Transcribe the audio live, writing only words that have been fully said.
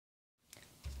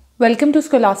Welcome to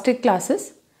Scholastic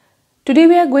Classes. Today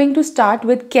we are going to start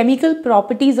with chemical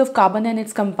properties of carbon and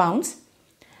its compounds.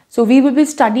 So we will be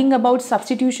studying about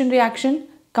substitution reaction,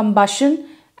 combustion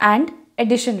and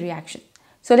addition reaction.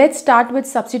 So let's start with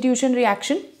substitution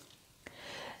reaction.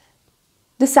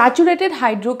 The saturated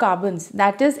hydrocarbons,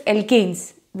 that is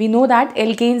alkanes. We know that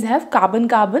alkanes have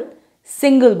carbon-carbon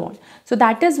single bond. So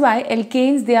that is why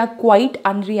alkanes, they are quite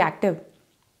unreactive.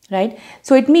 Right?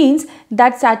 So it means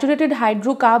that saturated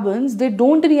hydrocarbons, they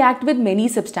don't react with many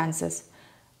substances,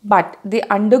 but they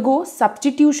undergo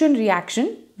substitution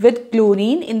reaction with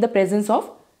chlorine in the presence of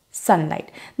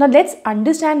sunlight. Now let's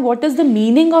understand what is the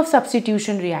meaning of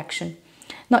substitution reaction.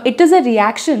 Now it is a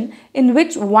reaction in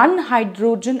which one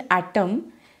hydrogen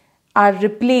atom are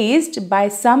replaced by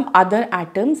some other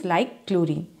atoms like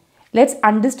chlorine. Let's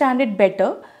understand it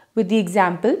better with the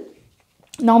example.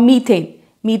 Now methane.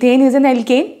 Methane is an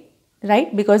alkane.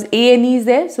 Right, because A and E is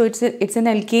there, so it's an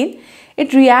alkane.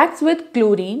 It reacts with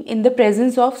chlorine in the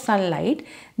presence of sunlight,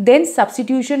 then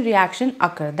substitution reaction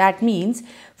occur. That means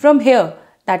from here,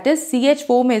 that is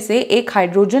CH4 में से एक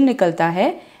hydrogen निकलता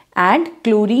है and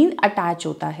chlorine attach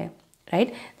होता है.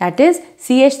 Right, that is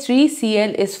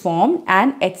CH3Cl is formed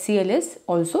and HCl is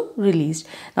also released.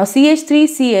 Now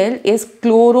CH3Cl is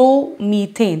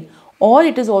chloromethane, or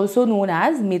it is also known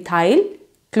as methyl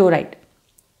chloride.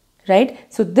 Right,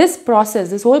 so this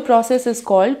whole process is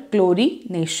called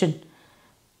chlorination.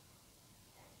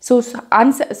 So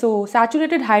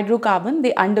saturated hydrocarbon,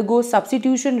 they undergo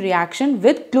substitution reaction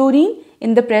with chlorine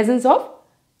in the presence of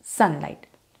sunlight.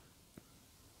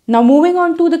 Now moving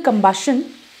on to the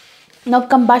combustion. Now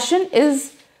combustion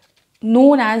is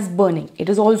known as burning. It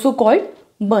is also called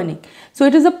burning. So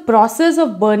it is a process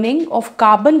of burning of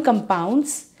carbon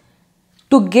compounds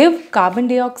to give carbon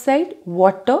dioxide,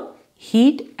 water,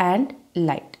 heat and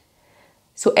light.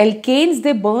 So alkanes,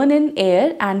 they burn in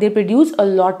air and they produce a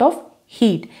lot of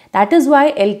heat. That is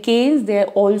why alkanes, they are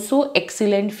also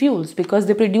excellent fuels because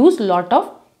they produce a lot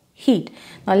of heat.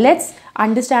 Now let's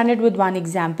understand it with one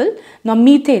example. Now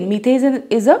methane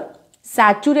is a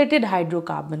saturated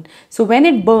hydrocarbon. So when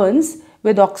it burns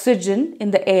with oxygen in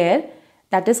the air,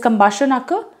 that is combustion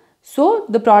occur. So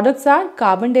the products are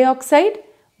carbon dioxide,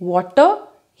 water,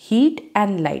 heat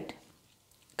and light.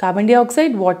 Carbon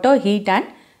dioxide, water, heat and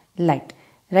light,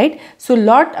 right? So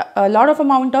a lot of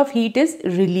amount of heat is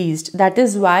released. That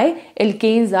is why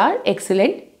alkanes are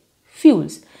excellent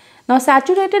fuels. Now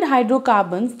saturated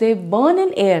hydrocarbons, they burn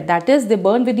in air, that is they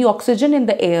burn with the oxygen in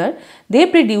the air. They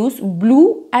produce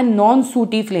blue and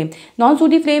non-sooty flame.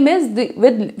 Non-sooty flame is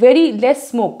with very less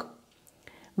smoke.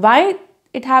 Why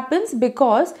it happens?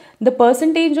 Because the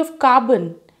percentage of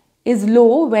carbon is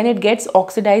low when it gets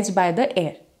oxidized by the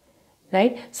air.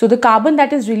 Right? So the carbon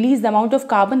that is released, the amount of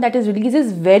carbon that is released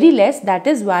is very less. That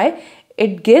is why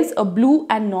it gives a blue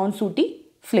and non-sooty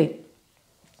flame.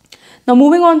 Now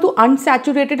moving on to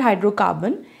unsaturated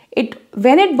hydrocarbon,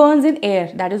 when it burns in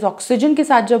air, that is oxygen के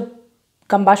साथ जब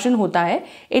combustion होता है,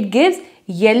 it gives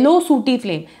yellow sooty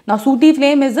flame. Now sooty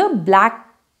flame is a black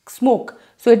smoke,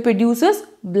 so it produces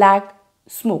black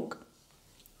smoke.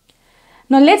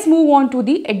 Now let's move on to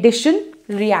the addition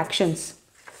reactions.